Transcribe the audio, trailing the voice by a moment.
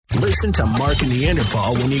Listen to Mark and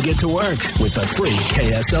Neanderpaul when you get to work with the free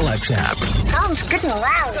KSLX app. Sounds good and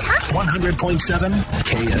loud, huh? 100.7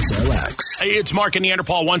 KSLX. Hey, it's Mark and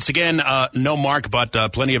Neanderpaul once again. No Mark, but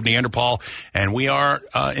plenty of Neanderpaul. And we are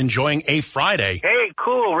enjoying a Friday. Hey,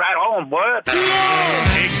 cool. Right on, bud.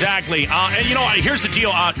 Exactly. And you know, here's the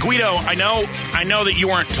deal. Guido, I know that you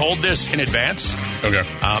weren't told this in advance. Okay.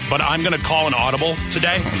 But I'm going to call an audible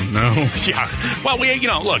today. Oh, no. Yeah. Well,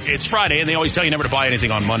 look, it's Friday, and they always tell you never to buy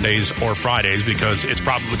anything on Mondays or Fridays because it's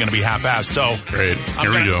probably going to be half-assed. So great.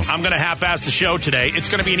 Here we go. I'm going to half-ass the show today. It's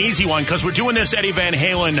going to be an easy one because we're doing this Eddie Van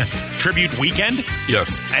Halen tribute weekend.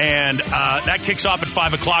 Yes. And that kicks off at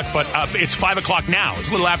 5 o'clock, but it's 5 o'clock now. It's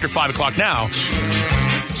a little after 5 o'clock now.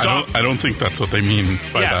 So, I don't think that's what they mean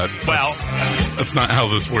by that. Well, that's not how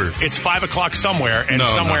this works. It's 5 o'clock somewhere, and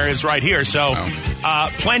somewhere is right here. So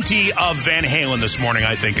plenty of Van Halen this morning,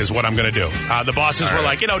 I think, is what I'm going to do. The bosses were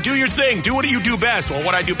like, do your thing. Do what you do best. Well,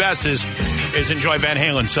 what I do best is enjoy Van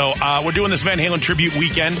Halen. So we're doing this Van Halen tribute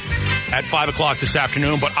weekend at 5 o'clock this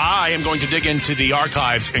afternoon, but I am going to dig into the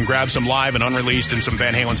archives and grab some live and unreleased and some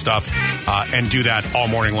Van Halen stuff and do that all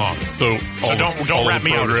morning long. So don't wrap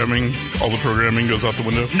me out. All the programming goes out the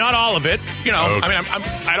window? Not all of it. Okay. I mean,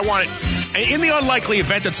 I don't want it. In the unlikely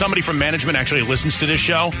event that somebody from management actually listens to this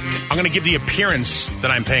show, I'm going to give the appearance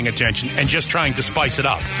that I'm paying attention and just trying to spice it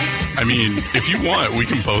up. I mean, if you want, we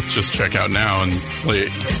can both just check out now and play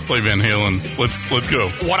Van Halen. Let's go.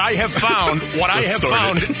 What I have found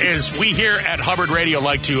is we here at Hubbard Radio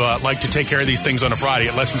like to take care of these things on a Friday.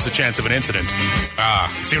 It lessens the chance of an incident.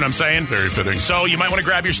 See what I'm saying? Very fitting. So you might want to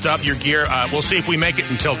grab your stuff, your gear. We'll see if we make it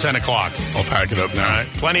until 10 o'clock. I'll pack it up now. All right.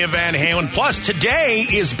 Plenty of Van Halen. Plus, today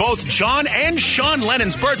is both John and Sean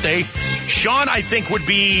Lennon's birthday. Sean, I think, would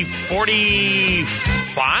be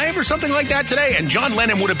 45 or something like that today, and John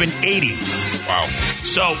Lennon would have been 80. Wow.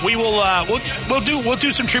 So we will we'll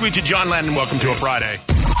do some tribute to John Lennon. Welcome to a Friday.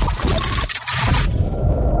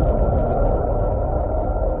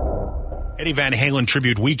 Eddie Van Halen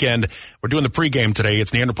tribute weekend. We're doing the pregame today. It's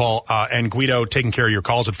Neanderpaul and Guido taking care of your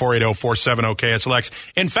calls at 480-470-KSLX.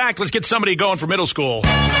 In fact, let's get somebody going for middle school.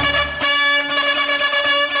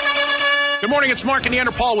 Good morning. It's Mark and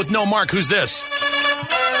Neanderpaul with no Mark. Who's this?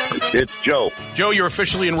 It's Joe. Joe, you're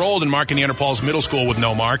officially enrolled in Mark and Neanderpaul's middle school with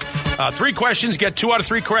no Mark. 3 questions, get 2 out of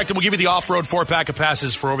 3 correct, and we'll give you the off-road 4-pack of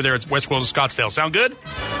passes for over there at West Wells of Scottsdale. Sound good?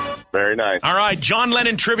 Very nice. All right, John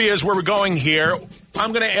Lennon trivia is where we're going here.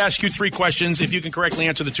 I'm going to ask you 3 questions. If you can correctly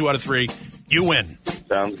answer the 2 out of 3, you win.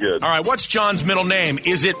 Sounds good. All right, what's John's middle name?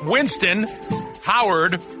 Is it Winston,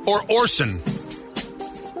 Howard, or Orson?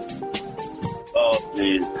 Oh,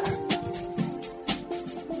 geez.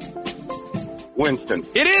 Winston.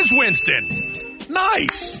 It is Winston.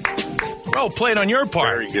 Nice. Well played on your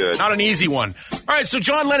part. Very good. Not an easy one. All right, so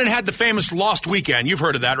John Lennon had the famous Lost Weekend. You've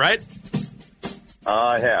heard of that, right?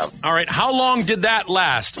 I have. All right, how long did that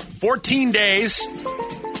last? 14 days,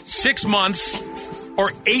 6 months,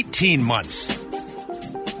 or 18 months?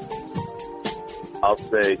 I'll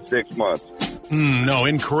say 6 months. No,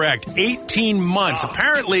 incorrect. 18 months.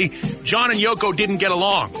 Apparently, John and Yoko didn't get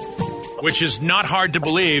along, which is not hard to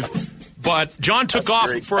believe. But John took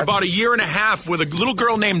off for about a year and a half with a little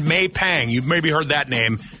girl named May Pang. You've maybe heard that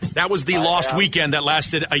name. That was the Lost Weekend that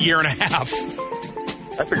lasted a year and a half.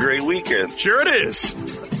 That's a great weekend. Sure it is.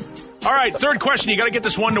 All right, 3rd question. You got to get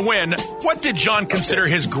this one to win. What did John consider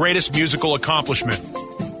his greatest musical accomplishment?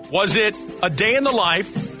 Was it A Day in the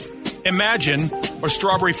Life, Imagine, or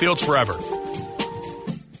Strawberry Fields Forever?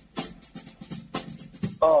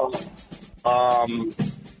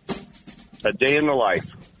 A Day in the Life.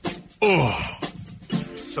 Oh,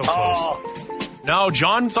 so close. No,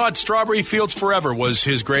 John thought Strawberry Fields Forever was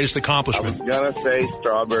his greatest accomplishment. I was going to say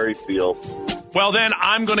Strawberry Fields. Well, then,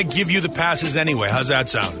 I'm going to give you the passes anyway. How's that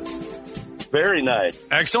sound? Very nice.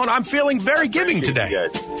 Excellent. I'm feeling very giving today.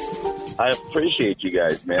 I appreciate you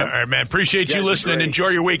guys, man. All right, man. Appreciate you listening. Great. Enjoy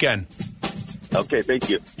your weekend. Okay, thank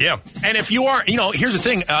you. Yeah. And if you are, here's the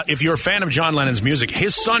thing. If you're a fan of John Lennon's music,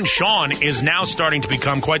 his son, Sean, is now starting to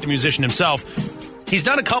become quite the musician himself. He's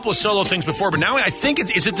done a couple of solo things before, but now I think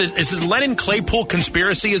is it the Lennon Claypool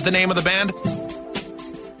Conspiracy is the name of the band?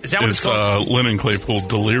 Is that what it's called? Lennon Claypool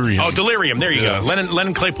Delirium. Oh, Delirium. There you go.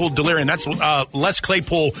 Lennon Claypool Delirium. That's Les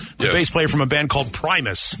Claypool, the bass player from a band called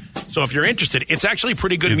Primus. So if you're interested, it's actually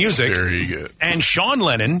pretty good music. Very good. And Sean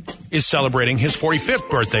Lennon is celebrating his 45th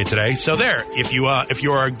birthday today. So there, if you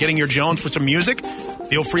are getting your Jones for some music,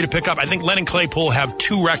 feel free to pick up. I think Lennon Claypool have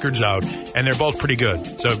 2 records out, and they're both pretty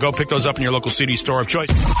good. So go pick those up in your local CD store of choice.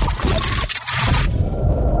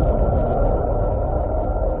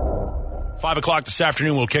 5 o'clock this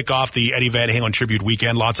afternoon, we'll kick off the Eddie Van Halen tribute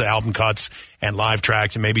weekend. Lots of album cuts and live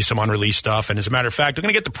tracks and maybe some unreleased stuff. And as a matter of fact, we're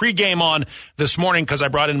going to get the pregame on this morning because I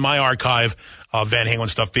brought in my archive of Van Halen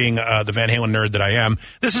stuff, being the Van Halen nerd that I am.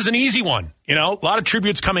 This is an easy one. You know, a lot of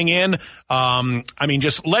tributes coming in.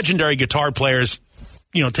 Just legendary guitar players,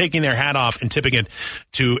 taking their hat off and tipping it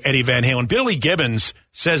to Eddie Van Halen. Billy Gibbons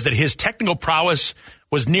says that his technical prowess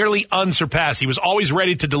was nearly unsurpassed. He was always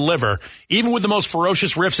ready to deliver. Even with the most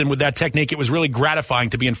ferocious riffs and with that technique, it was really gratifying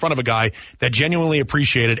to be in front of a guy that genuinely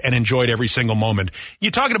appreciated and enjoyed every single moment.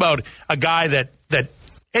 You're talking about a guy that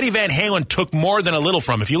Eddie Van Halen took more than a little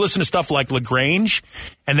from. If you listen to stuff like LaGrange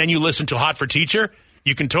and then you listen to Hot for Teacher,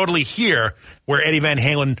 you can totally hear where Eddie Van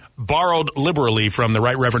Halen borrowed liberally from the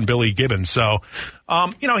Right Reverend Billy Gibbons. So,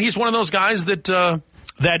 he's one of those guys that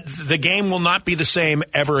the game will not be the same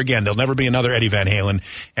ever again. There'll never be another Eddie Van Halen,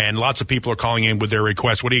 and lots of people are calling in with their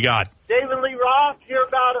requests. What do you got? David Lee Roth, hear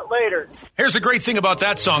about it later. Here's the great thing about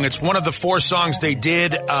that song. It's one of the 4 songs they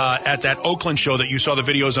did at that Oakland show that you saw the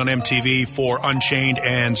videos on MTV for Unchained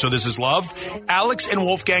and So This Is Love. Alex and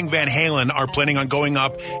Wolfgang Van Halen are planning on going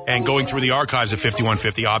up and going through the archives of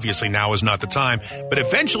 5150. Obviously, now is not the time. But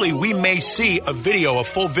eventually, we may see a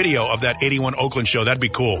full video of that 81 Oakland show. That'd be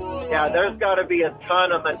cool. Yeah, there's got to be a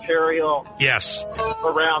ton of material yes,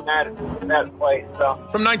 around that place. So.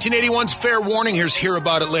 From 1981's Fair Warning, here's Hear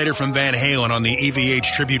About It Later from Van Halen on the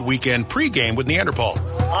EVH Tribute Weekend pregame with Neanderpaul.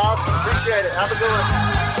 Awesome. Appreciate it. Have a good one.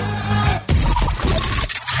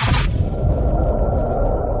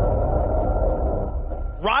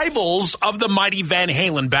 Rivals of the mighty Van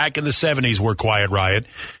Halen back in the 70s were Quiet Riot.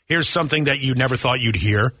 Here's something that you never thought you'd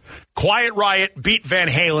hear. Quiet Riot beat Van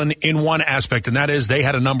Halen in one aspect, and that is they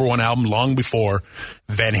had a #1 album long before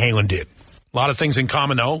Van Halen did. A lot of things in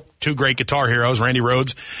common, though. 2 great guitar heroes. Randy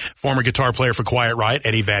Rhoads, former guitar player for Quiet Riot.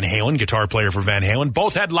 Eddie Van Halen, guitar player for Van Halen.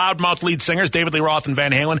 Both had loudmouth lead singers, David Lee Roth and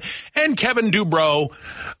Van Halen. And Kevin Dubrow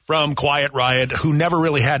from Quiet Riot, who never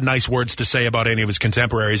really had nice words to say about any of his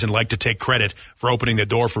contemporaries and liked to take credit for opening the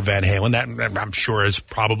door for Van Halen. That, I'm sure, is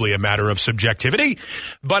probably a matter of subjectivity.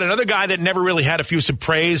 But another guy that never really had effusive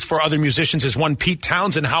praise for other musicians is one Pete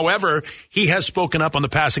Townsend. However, he has spoken up on the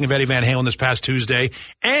passing of Eddie Van Halen this past Tuesday.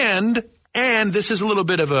 And this is a little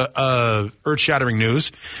bit of a earth-shattering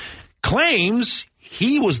news, claims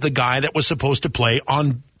he was the guy that was supposed to play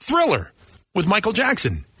on Thriller with Michael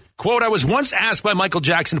Jackson. Quote, I was once asked by Michael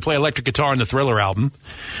Jackson to play electric guitar on the Thriller album.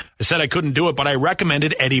 I said I couldn't do it, but I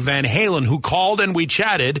recommended Eddie Van Halen, who called and we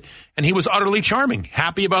chatted, and he was utterly charming,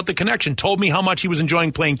 happy about the connection, told me how much he was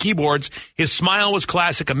enjoying playing keyboards. His smile was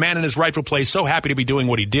classic, a man in his rightful place, so happy to be doing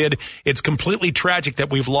what he did. It's completely tragic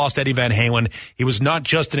that we've lost Eddie Van Halen. He was not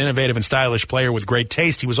just an innovative and stylish player with great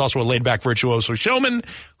taste. He was also a laid-back virtuoso showman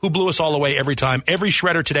who blew us all away every time. Every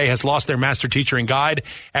shredder today has lost their master teacher and guide.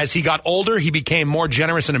 As he got older, he became more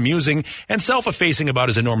generous and amusing and self-effacing about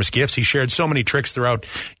his enormous gifts. He shared so many tricks throughout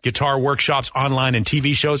guitar workshops, online, and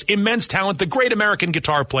TV shows. Immense talent, the great American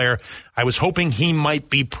guitar player. I was hoping he might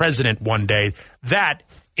be president one day. That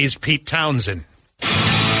is Pete Townsend.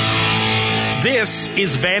 This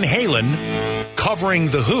is Van Halen covering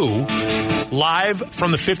The Who live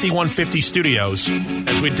from the 5150 studios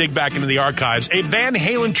as we dig back into the archives. A Van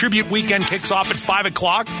Halen tribute weekend kicks off at 5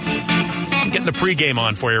 o'clock. I'm getting the pregame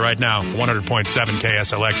on for you right now. 100.7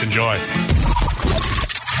 KSLX. Enjoy.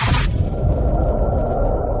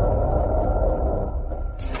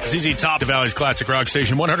 ZZ Top, the Valley's classic rock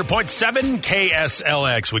station, 100.7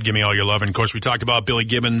 KSLX would give me all your love. And, of course, we talked about Billy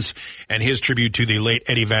Gibbons and his tribute to the late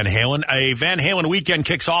Eddie Van Halen. A Van Halen weekend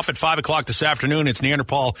kicks off at 5 o'clock this afternoon. It's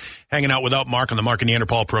Neanderpaul hanging out without Mark on the Mark and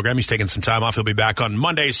Neanderpaul program. He's taking some time off. He'll be back on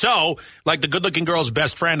Monday. So, like the good-looking girl's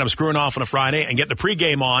best friend, I'm screwing off on a Friday and getting the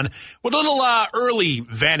pregame on with a little early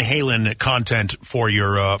Van Halen content for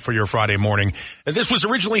your Friday morning. This was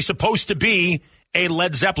originally supposed to be a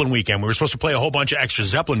Led Zeppelin weekend. We were supposed to play a whole bunch of extra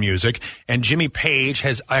Zeppelin music, and Jimmy Page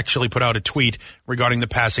has actually put out a tweet regarding the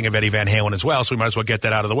passing of Eddie Van Halen as well, so we might as well get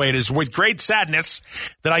that out of the way. It is with great sadness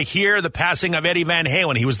that I hear the passing of Eddie Van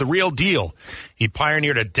Halen. He was the real deal. He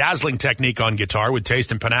pioneered a dazzling technique on guitar with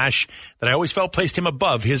taste and panache that I always felt placed him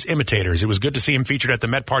above his imitators. It was good to see him featured at the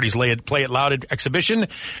Met Party's Play It Loud exhibition.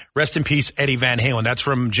 Rest in peace, Eddie Van Halen. That's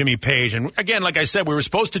from Jimmy Page. And again, like I said, we were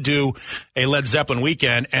supposed to do a Led Zeppelin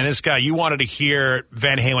weekend, and this guy, you wanted to hear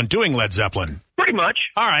Van Halen doing Led Zeppelin. Pretty much.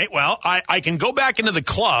 All right, well, I can go back into the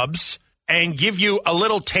clubs and give you a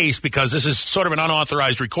little taste because this is sort of an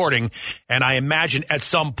unauthorized recording, and I imagine at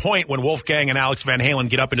some point when Wolfgang and Alex Van Halen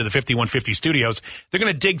get up into the 5150 studios, they're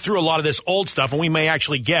going to dig through a lot of this old stuff, and we may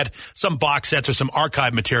actually get some box sets or some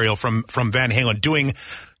archive material from Van Halen doing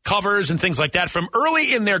covers and things like that from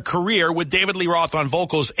early in their career with David Lee Roth on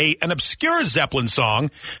vocals, an obscure Zeppelin song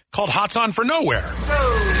called Hot's On for Nowhere.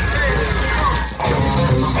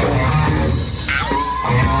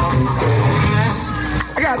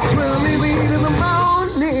 I got 12 weed in the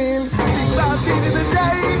morning, 6 hours in the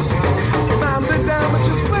day. I'm the damage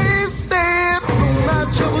is wasted, throw my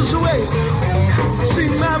troubles away. See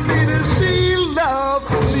my baby, see love,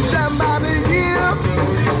 see down by the hill.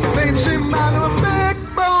 They see my little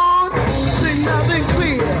backbone, see nothing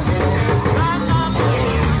clear. La la la,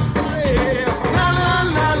 yeah. La la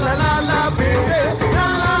la la la la, baby. La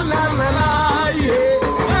la la la la, yeah.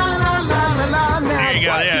 La la la la la. There you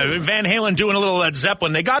go. Yeah, Van Halen doing a little Led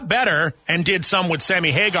Zeppelin. They got better and did some with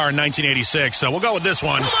Sammy Hagar in 1986. So we'll go with this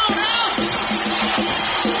one.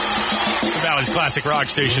 The Valley's classic rock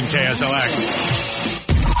station, KSLX.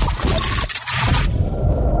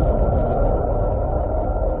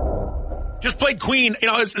 Just played Queen.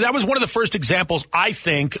 That was one of the first examples, I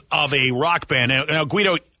think, of a rock band. Now,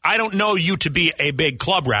 Guido, I don't know you to be a big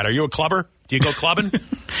club rat. Are you a clubber? Do you go clubbing?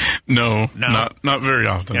 No, not very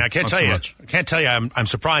often. Yeah, I can't tell you. I can't tell you. I'm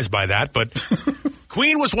surprised by that. But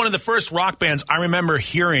Queen was one of the first rock bands I remember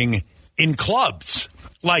hearing in clubs.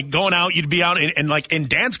 Like going out, you'd be out and like in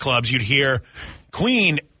dance clubs, you'd hear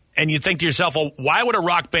Queen. And you think to yourself, well, why would a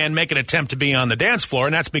rock band make an attempt to be on the dance floor?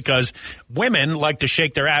 And that's because women like to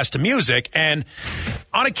shake their ass to music. And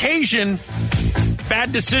on occasion,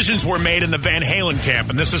 bad decisions were made in the Van Halen camp.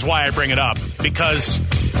 And this is why I bring it up. Because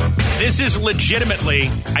this is legitimately,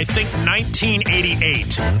 I think,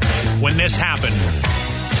 1988 when this happened.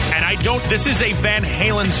 And this is a Van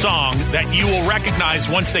Halen song that you will recognize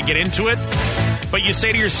once they get into it. But you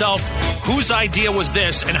say to yourself, whose idea was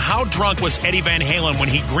this and how drunk was Eddie Van Halen when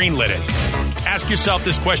he greenlit it? Ask yourself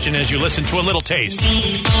this question as you listen to a little taste.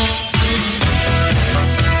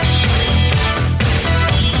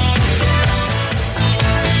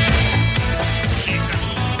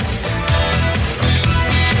 Jesus.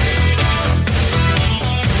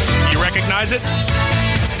 You recognize it?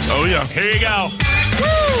 Oh, yeah. Here you go.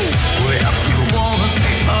 Well, you wanna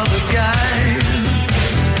see other guys.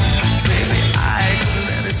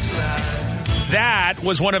 That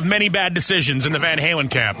was one of many bad decisions in the Van Halen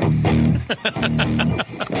camp.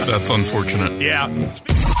 That's unfortunate. Yeah.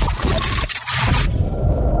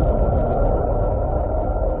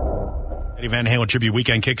 Eddie Van Halen Tribute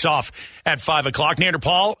Weekend kicks off at 5 o'clock.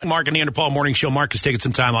 Neanderpaul, Mark and Neanderpaul Morning Show. Mark is taking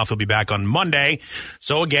some time off. He'll be back on Monday.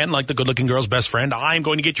 So again, like the good-looking girl's best friend, I'm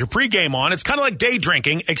going to get your pregame on. It's kind of like day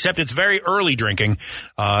drinking, except it's very early drinking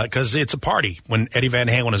because it's a party when Eddie Van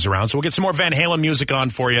Halen is around. So we'll get some more Van Halen music on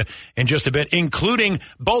for you in just a bit, including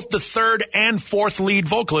both the third and fourth lead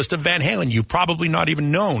vocalist of Van Halen. You've probably not even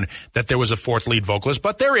known that there was a fourth lead vocalist,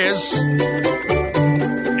 but there is.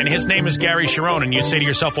 And his name is Gary Cherone, and you say to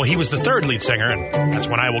yourself, well, he was the third lead singer, and that's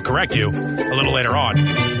when I will correct you a little later on.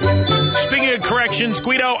 Speaking of corrections,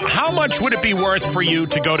 Guido, how much would it be worth for you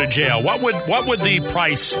to go to jail? What would the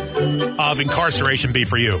price of incarceration be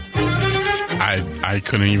for you? I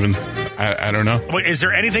couldn't even, I don't know. Is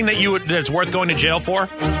there anything that's worth going to jail for?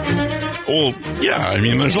 Well, yeah, I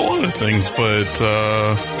mean, there's a lot of things, but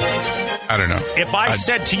I don't know. If I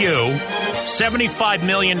said to you, $75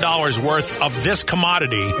 million worth of this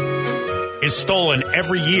commodity is stolen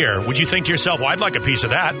every year, would you think to yourself, well, I'd like a piece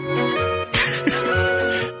of that?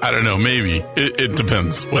 I don't know, maybe. It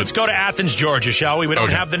depends. Let's go to Athens, Georgia, shall we? We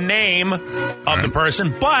don't have the name of the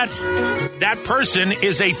person, but that person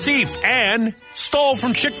is a thief and stole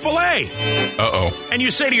from Chick-fil-A. Uh-oh. And you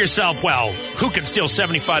say to yourself, well, who can steal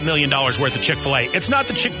 $75 million worth of Chick-fil-A? It's not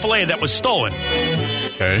the Chick-fil-A that was stolen.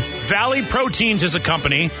 Okay. Valley Proteins is a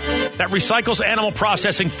company that recycles animal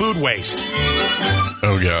processing food waste.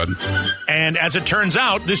 Oh, God. And as it turns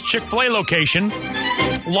out, this Chick-fil-A location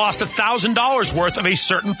lost $1,000 worth of a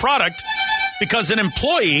certain product because an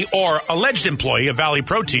employee or alleged employee of Valley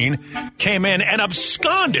Protein came in and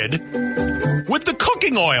absconded with the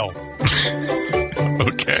cooking oil.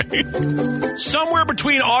 Okay. Somewhere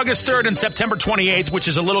between August 3rd and September 28th, which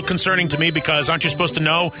is a little concerning to me because aren't you supposed to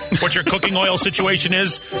know what your cooking oil situation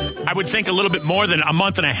is? I would think a little bit more than a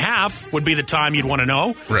month and a half would be the time you'd want to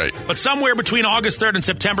know. Right. But somewhere between August 3rd and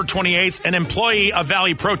September 28th, an employee of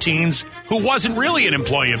Valley Proteins, who wasn't really an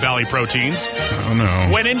employee of Valley Proteins,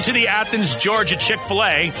 went into the Athens, Georgia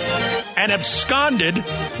Chick-fil-A and absconded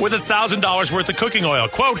with $1,000 worth of cooking oil.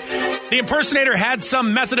 Quote, the impersonator had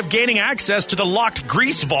some method of gaining access to the locked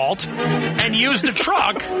grease vault and used a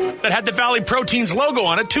truck that had the Valley Proteins logo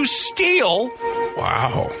on it to steal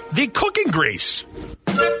the cooking grease.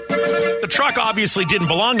 The truck obviously didn't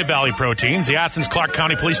belong to Valley Proteins. The Athens Clark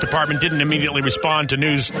County Police Department didn't immediately respond to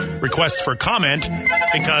news requests for comment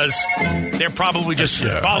because they're probably just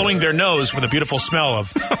following their nose for the beautiful smell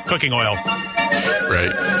of cooking oil.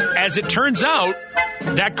 Right. As it turns out,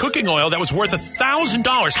 that cooking oil that was worth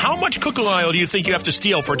 $1,000. How much cooking oil do you think you have to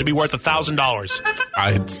steal for it to be worth $1,000?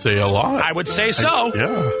 I'd say a lot. I would say so.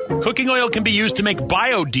 Cooking oil can be used to make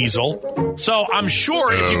biodiesel. So I'm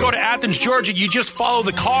sure if you go to Athens, Georgia, you just follow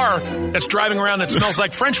the car that's driving around that smells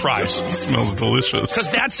like French fries. It smells delicious. Because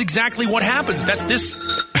that's exactly what happens. That's this.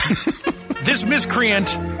 This miscreant,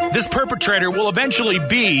 this perpetrator will eventually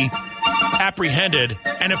be apprehended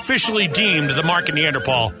and officially deemed the Mark and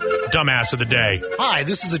Neanderpaul dumbass of the day. Hi,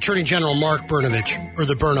 this is Attorney General Mark Bernovich, or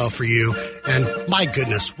the Berno for you, and my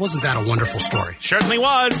goodness, wasn't that a wonderful story? Certainly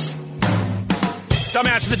was.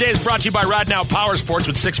 Dumbass of the Day is brought to you by Ride Now Power Sports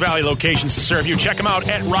with 6 Valley locations to serve you. Check them out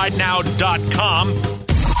at ridenow.com.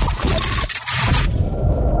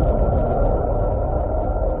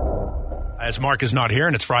 As Mark is not here,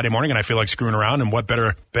 and it's Friday morning, and I feel like screwing around, and what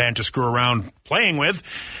better band to screw around playing with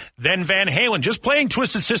than Van Halen? Just playing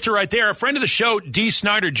Twisted Sister right there. A friend of the show, Dee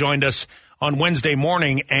Snider, joined us on Wednesday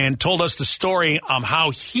morning and told us the story of how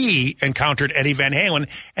he encountered Eddie Van Halen,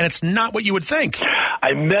 and it's not what you would think.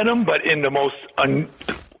 I met him, but in the most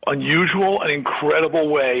unusual and incredible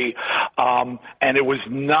way, and it was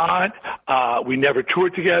not, we never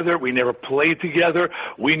toured together, we never played together,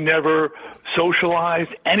 we never socialized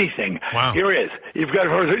anything. Wow. Here it is. You've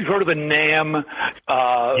heard of the NAMM,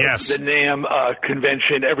 yes. The NAMM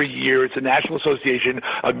convention every year. It's the National Association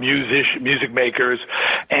of Music Makers,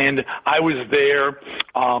 and I was there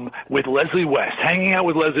with Leslie West, hanging out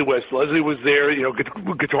with Leslie West. Leslie was there,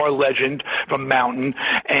 guitar legend from Mountain,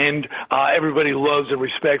 and everybody loves and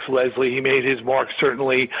respects Leslie. He made his mark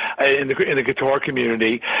certainly in the guitar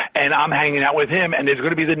community, and I'm hanging out with him, and there's going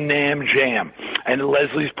to be the NAMM Jam, and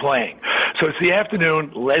Leslie's playing. So it's the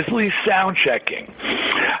afternoon, Leslie's sound checking,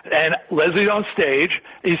 and Leslie's on stage,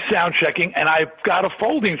 he's sound checking, and I've got a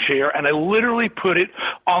folding chair, and I literally put it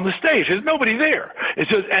on the stage. There's nobody there. It's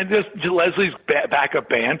just Leslie's backup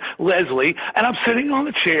band, Leslie, and I'm sitting on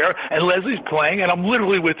the chair, and Leslie's playing, and I'm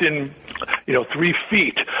literally within, 3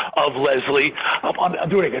 feet of Leslie. I'm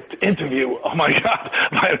doing an interview. Oh my God!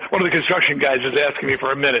 One of the construction guys is asking me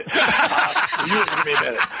for a minute. You give me a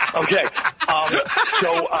minute, okay?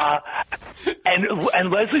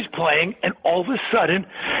 And Leslie's playing, and all of a sudden,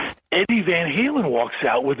 Eddie Van Halen walks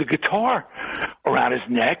out with a guitar around his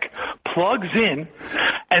neck, plugs in,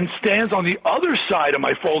 and stands on the other side of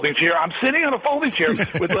my folding chair. I'm sitting on a folding chair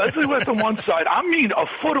with Leslie West on one side, a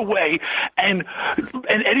foot away, and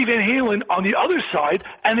Eddie Van Halen on the other side,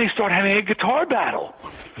 and they start having a guitar battle.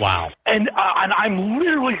 Wow. And I'm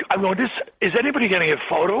going, is anybody getting a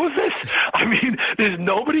photo of this? I mean, there's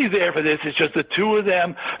nobody there for this. It's just the two of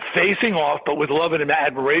them facing off, but with love and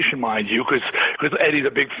admiration, mind you, because Eddie's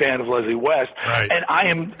a big fan of Leslie West. Right. And I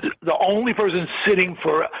am the only person sitting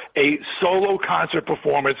for a solo concert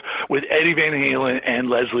performance with Eddie Van Halen and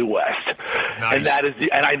Leslie West. Nice. And that is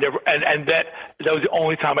that was the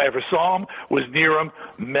only time I ever saw him, was near him,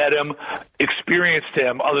 met him, experienced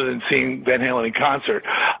him, other than seeing Van Halen in concert.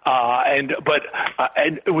 And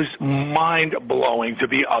it was mind blowing to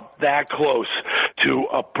be that close to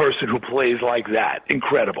a person who plays like that.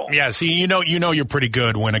 Incredible. Yeah. See, you're pretty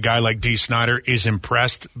good when a guy like Dee Snider is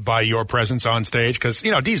impressed by your presence on stage, because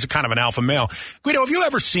Dee's kind of an alpha male. Guido, did you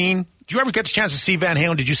ever get the chance to see Van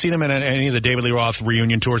Halen? Did you see them in any of the David Lee Roth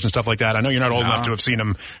reunion tours and stuff like that? I know you're not old enough to have seen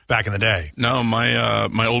them back in the day. No,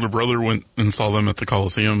 my older brother went and saw them at the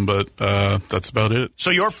Coliseum, but that's about it. So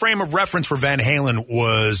your frame of reference for Van Halen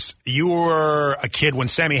was you were a kid when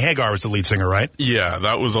Sammy Hagar was the lead singer, right? Yeah,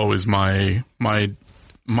 that was always my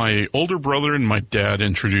older brother and my dad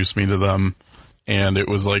introduced me to them, and it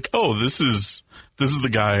was like, oh, this is the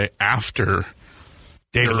guy after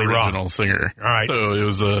David Lee Roth, original singer. All right. So it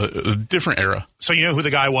was a different era. So you know who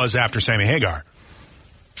the guy was after Sammy Hagar?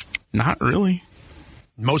 Not really.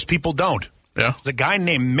 Most people don't. Yeah. The guy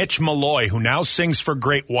named Mitch Malloy, who now sings for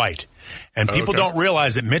Great White. And people don't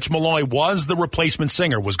realize that Mitch Malloy was the replacement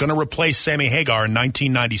singer, was going to replace Sammy Hagar in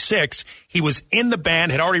 1996. He was in the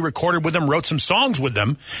band, had already recorded with them, wrote some songs with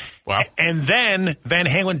them. Wow. And then Van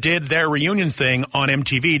Halen did their reunion thing on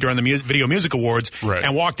MTV during the Video Music Awards, right,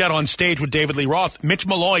 and walked out on stage with David Lee Roth. Mitch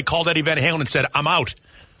Malloy called Eddie Van Halen and said, I'm out.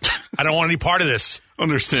 I don't want any part of this.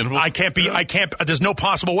 Understandable. I can't, there's no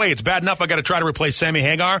possible way. It's bad enough I got to try to replace Sammy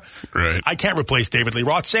Hagar. Right. I can't replace David Lee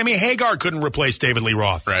Roth. Sammy Hagar couldn't replace David Lee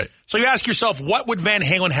Roth. Right. So you ask yourself, what would Van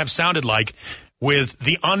Halen have sounded like with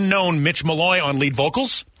the unknown Mitch Malloy on lead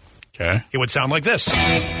vocals? Okay. It would sound like this.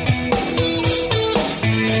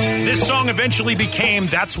 This song eventually became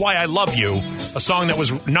That's Why I Love You, a song that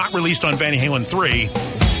was not released on Van Halen 3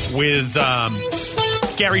 with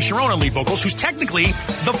Gary Cherone on lead vocals, who's technically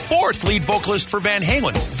the fourth lead vocalist for Van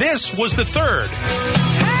Halen. This was the third.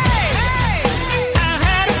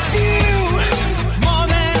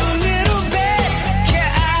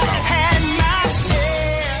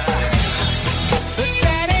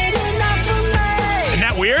 Isn't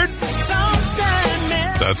that weird?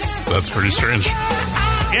 That's pretty strange.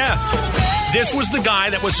 Yeah. This was the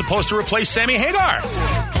guy that was supposed to replace Sammy Hagar.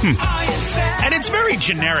 And it's very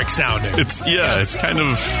generic sounding. It's kind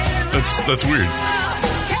of that's weird.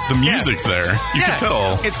 The music's there. You can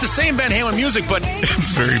tell. It's the same Van Halen music, but it's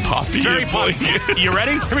very poppy. Very poppy. You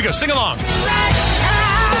ready? Here we go. Sing along.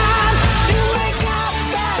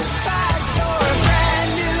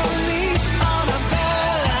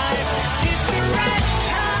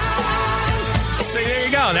 There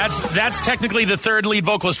you go. That's technically the third lead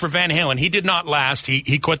vocalist for Van Halen. He did not last.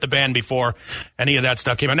 He quit the band before any of that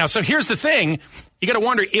stuff came out. Now, so here's the thing. You got to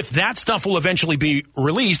wonder if that stuff will eventually be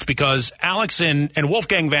released, because Alex and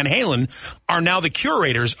Wolfgang Van Halen are now the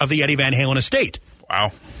curators of the Eddie Van Halen estate.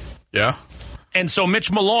 Wow. Yeah. And so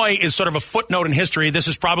Mitch Malloy is sort of a footnote in history. This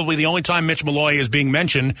is probably the only time Mitch Malloy is being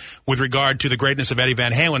mentioned with regard to the greatness of Eddie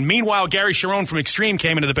Van Halen. Meanwhile, Gary Cherone from Extreme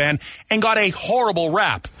came into the band and got a horrible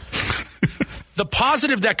rap. The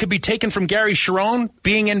positive that could be taken from Gary Cherone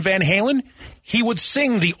being in Van Halen, he would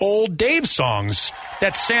sing the old Dave songs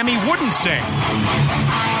that Sammy wouldn't sing.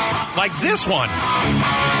 Like this one.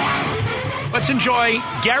 Let's enjoy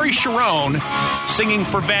Gary Cherone singing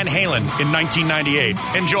for Van Halen in 1998.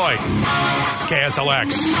 Enjoy. It's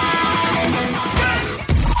KSLX.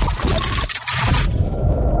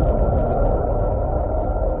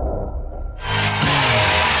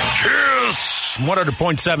 Kiss!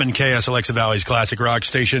 100.7 KSLX, the Valley's classic rock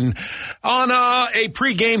station. On a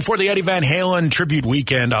pregame for the Eddie Van Halen tribute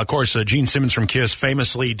weekend, of course, Gene Simmons from Kiss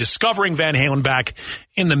famously discovering Van Halen back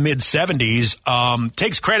in the mid-'70s,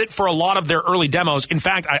 takes credit for a lot of their early demos. In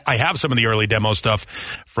fact, I have some of the early demo stuff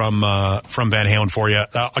from Van Halen for you.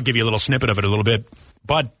 I'll give you a little snippet of it a little bit.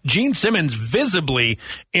 But Gene Simmons visibly,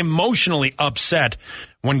 emotionally upset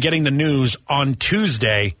when getting the news on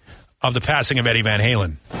Tuesday of the passing of Eddie Van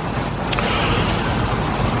Halen.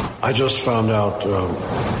 I just found out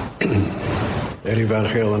Eddie Van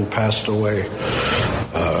Halen passed away.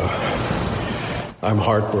 I'm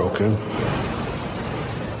heartbroken.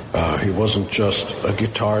 He wasn't just a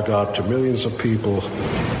guitar god to millions of people,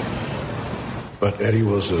 but Eddie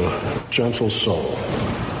was a gentle soul.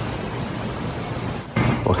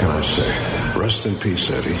 What can I say? Rest in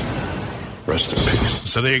peace, Eddie. Rest in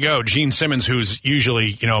peace. So there you go. Gene Simmons, who's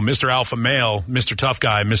usually, Mr. Alpha Male, Mr. Tough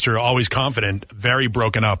Guy, Mr. Always Confident, very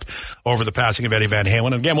broken up over the passing of Eddie Van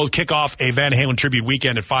Halen. Again, we'll kick off a Van Halen tribute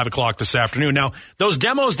weekend at 5 o'clock this afternoon. Now, those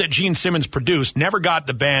demos that Gene Simmons produced never got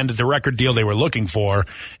the band the record deal they were looking for.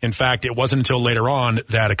 In fact, it wasn't until later on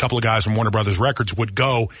that a couple of guys from Warner Brothers Records would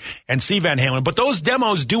go and see Van Halen. But those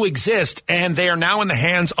demos do exist, and they are now in the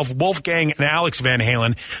hands of Wolfgang and Alex Van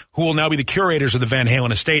Halen, who will now be the curators of the Van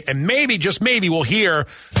Halen estate. And maybe, just maybe, we'll hear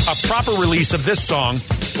a proper release of this song,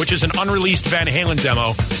 which is an unreleased Van Halen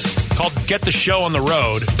demo called Get the Show on the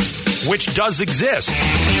Road, which does exist.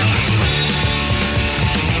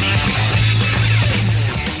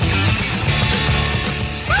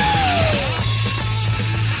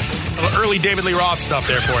 Early David Lee Roth stuff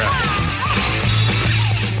there for you.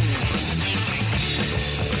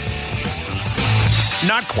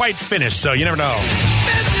 Not quite finished, so you never know.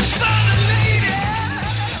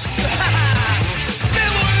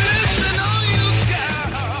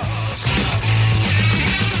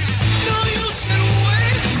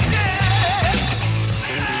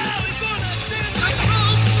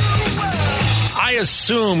 I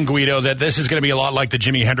assume, Guido, that this is going to be a lot like the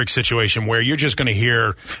Jimi Hendrix situation, where you're just going to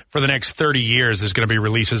hear for the next 30 years there's going to be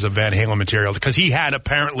releases of Van Halen material, because he had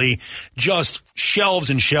apparently just shelves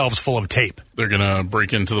and shelves full of tape. They're going to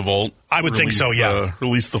break into the vault. I would think so, yeah.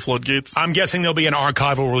 Release the floodgates. I'm guessing there'll be an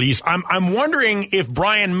archival release. I'm wondering if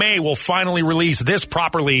Brian May will finally release this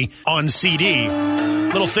properly on CD.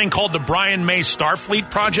 Little thing called the Brian May Starfleet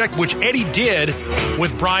Project, which Eddie did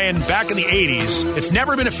with Brian back in the 80s. It's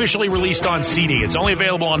never been officially released on CD. It's only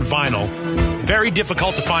available on vinyl. Very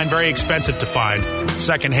difficult to find, very expensive to find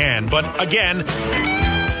secondhand. But again,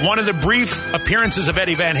 one of the brief appearances of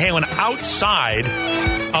Eddie Van Halen outside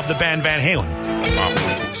of the band Van Halen.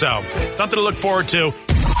 Wow. So, something to look forward to.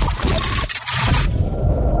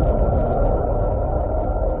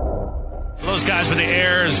 Those guys with the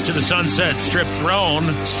Heirs to the Sunset Strip Throne.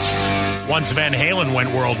 Once Van Halen went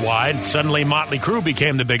worldwide, suddenly Motley Crue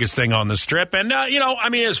became the biggest thing on the Strip. And,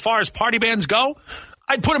 as far as party bands go,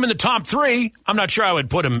 I'd put him in the top 3. I'm not sure I would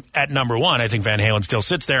put him at number 1. I think Van Halen still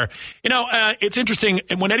sits there. It's interesting.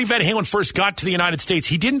 When Eddie Van Halen first got to the United States,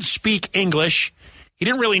 he didn't speak English. He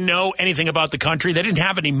didn't really know anything about the country. They didn't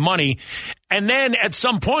have any money. And then at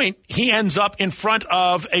some point, he ends up in front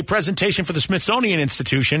of a presentation for the Smithsonian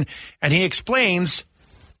Institution, and he explains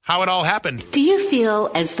how it all happened. Do you feel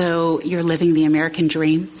as though you're living the American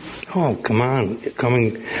dream? Oh, come on.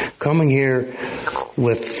 Coming here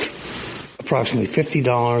with approximately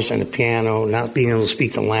 $50 and a piano, not being able to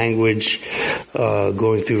speak the language,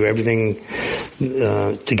 going through everything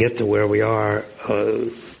to get to where we are.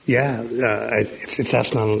 If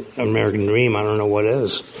that's not an American dream, I don't know what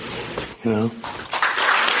is.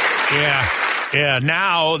 Yeah.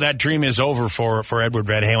 Now that dream is over for Edward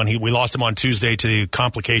Van Halen. We lost him on Tuesday to the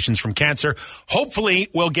complications from cancer. Hopefully,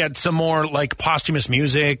 we'll get some more like posthumous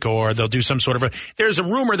music, or they'll do some sort of There's a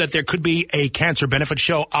rumor that there could be a cancer benefit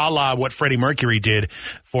show, a la what Freddie Mercury did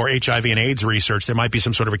for HIV and AIDS research. There might be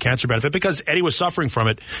some sort of a cancer benefit because Eddie was suffering from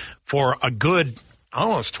it for a good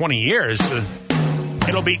almost 20 years.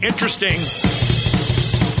 It'll be interesting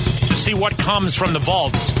to see what comes from the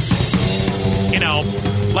vaults.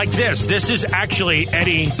 Like this. This is actually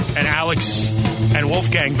Eddie and Alex and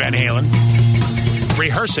Wolfgang Van Halen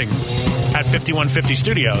rehearsing at 5150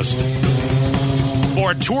 Studios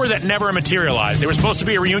for a tour that never materialized. There was supposed to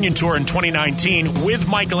be a reunion tour in 2019 with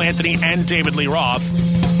Michael Anthony and David Lee Roth.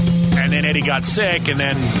 And then Eddie got sick, and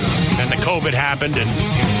then the COVID happened,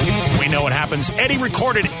 and we know what happens. Eddie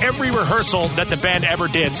recorded every rehearsal that the band ever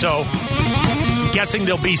did, so I'm guessing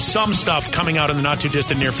there'll be some stuff coming out in the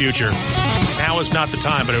not-too-distant near future. Now is not the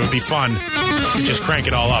time, but it would be fun to just crank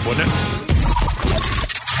it all up, wouldn't it?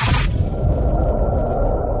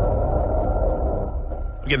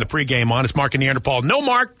 Again, the pregame on. It's Mark and Neanderpaul. No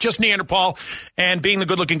Mark, just Neanderpaul. And being the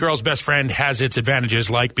good-looking girl's best friend has its advantages,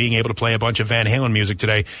 like being able to play a bunch of Van Halen music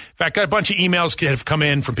today. In fact, got a bunch of emails that have come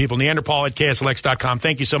in from people. Neanderpaul at KSLX.com.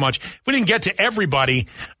 Thank you so much. If we didn't get to everybody,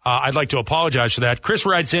 I'd like to apologize for that. Chris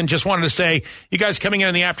writes in, just wanted to say, you guys coming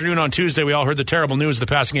in the afternoon on Tuesday, we all heard the terrible news of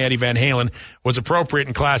the passing of Eddie Van Halen was appropriate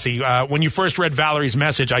and classy. When you first read Valerie's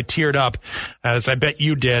message, I teared up, as I bet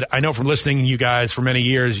you did. I know from listening to you guys for many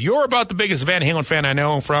years, you're about the biggest Van Halen fan I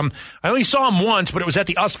know from. I only saw him once, but it was at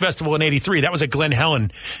the US Festival in '83. That was at Glen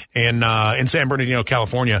Helen in San Bernardino,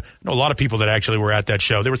 California. I know a lot of people that actually were at that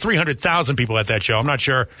show. There were 300,000 people at that show. I'm not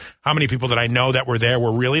sure how many people that I know that were there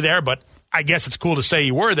were really there, but I guess it's cool to say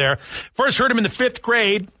you were there. First heard him in the 5th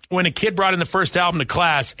grade when a kid brought in the first album to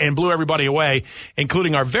class and blew everybody away,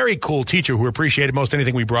 including our very cool teacher who appreciated most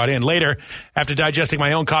anything we brought in. Later, after digesting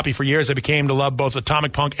my own copy for years, I became to love both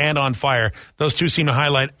Atomic Punk and On Fire. Those two seem to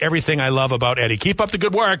highlight everything I love about Eddie. Keep up the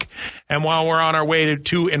good work, and while we're on our way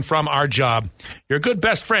to and from our job, you're a good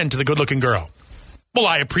best friend to the good-looking girl. Well,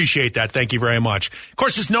 I appreciate that. Thank you very much. Of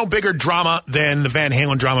course, there's no bigger drama than the Van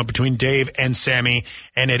Halen drama between Dave and Sammy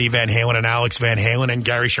and Eddie Van Halen and Alex Van Halen and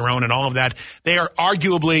Gary Cherone and all of that. They are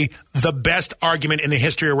arguably the best argument in the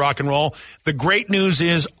history of rock and roll. The great news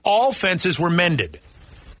is all fences were mended.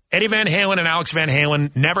 Eddie Van Halen and Alex Van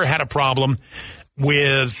Halen never had a problem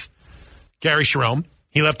with Gary Cherone.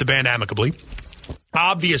 He left the band amicably.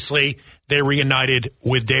 Obviously, they reunited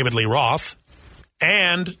with David Lee Roth,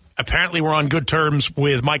 and apparently we're on good terms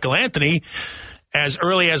with Michael Anthony as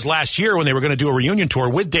early as last year when they were going to do a reunion tour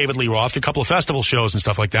with David Lee Roth, a couple of festival shows and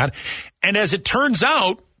stuff like that. And as it turns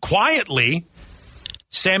out, quietly,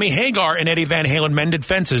 Sammy Hagar and Eddie Van Halen mended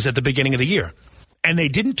fences at the beginning of the year. And they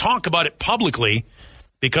didn't talk about it publicly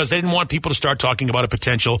because they didn't want people to start talking about a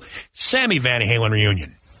potential Sammy Van Halen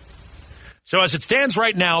reunion. So as it stands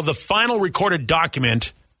right now, the final recorded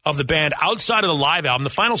document of the band outside of the live album, the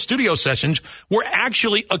final studio sessions were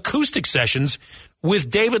actually acoustic sessions with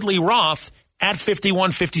David Lee Roth at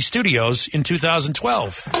 5150 Studios in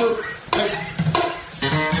 2012.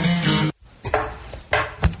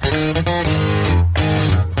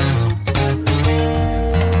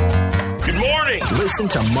 Good morning. Listen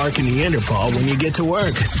to Mark and Neanderpaul when you get to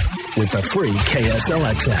work with the free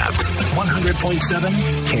KSLX app. 100.7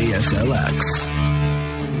 KSLX.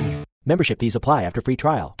 Membership fees apply after free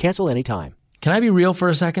trial. Cancel anytime. Can I be real for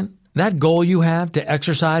a second? That goal you have to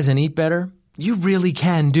exercise and eat better, You really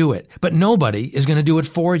can do it, but nobody is going to do it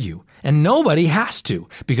for you. And nobody has to,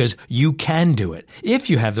 because you can do it if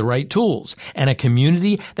you have the right tools and a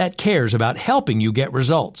community that cares about helping you get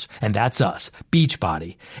results. And that's us,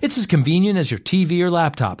 Beachbody. It's as convenient as your TV or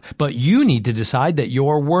laptop, but you need to decide that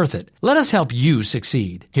you're worth it. Let us help you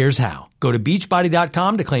succeed. Here's how. Go to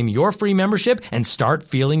beachbody.com to claim your free membership and start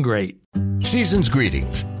feeling great. Season's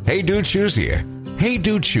greetings. Hey Dude Shoes here. Hey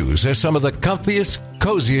Dude Shoes are some of the comfiest,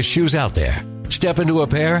 coziest shoes out there. Step into a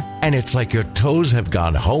pair, and it's like your toes have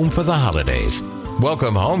gone home for the holidays.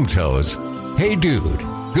 Welcome home, toes. Hey Dude,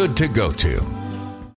 good to go to.